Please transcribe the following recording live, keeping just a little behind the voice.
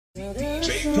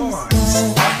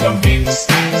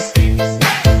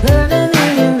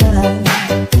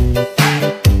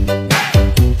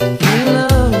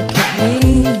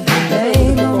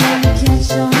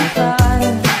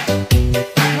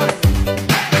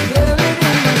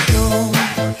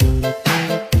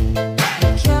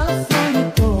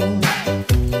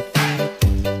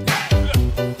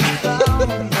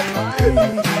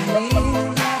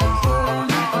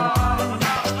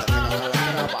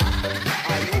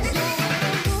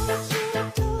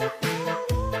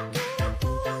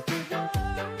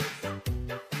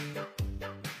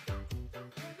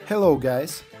Hello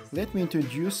guys, let me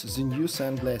introduce the new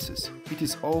sunglasses. It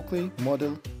is Oakley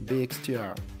model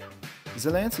BXTR. The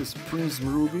lens is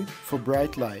prism ruby for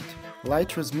bright light. Light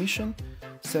transmission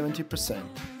 70%.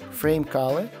 Frame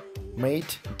color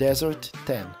mate desert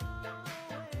tan.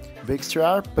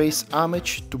 BXTR pays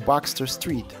homage to Baxter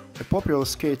Street, a popular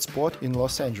skate spot in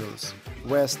Los Angeles,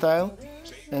 where style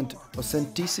and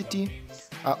authenticity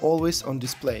are always on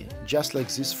display, just like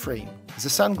this frame. The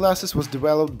sunglasses was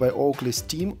developed by Oakley's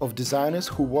team of designers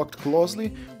who worked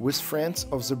closely with friends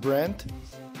of the brand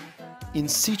in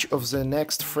search of the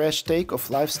next fresh take of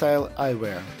lifestyle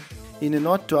eyewear. In a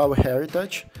nod to our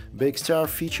heritage, BXTR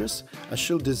features a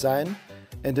shield design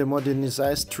and a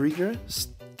modernized trigger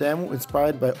stem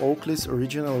inspired by Oakley's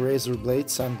original razor blade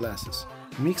sunglasses,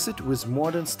 mixed with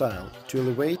modern style to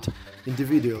elevate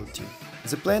individuality.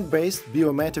 The plant-based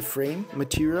biomatter frame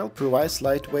material provides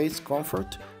lightweight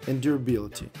comfort and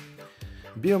durability.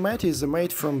 Biomatter is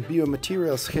made from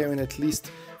biomaterials having at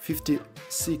least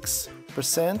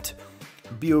 56%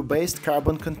 bio-based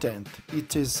carbon content.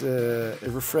 It is a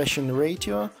refreshing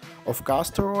ratio of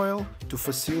castor oil to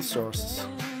fossil sources.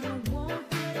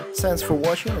 Thanks for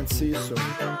watching and see you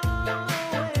soon.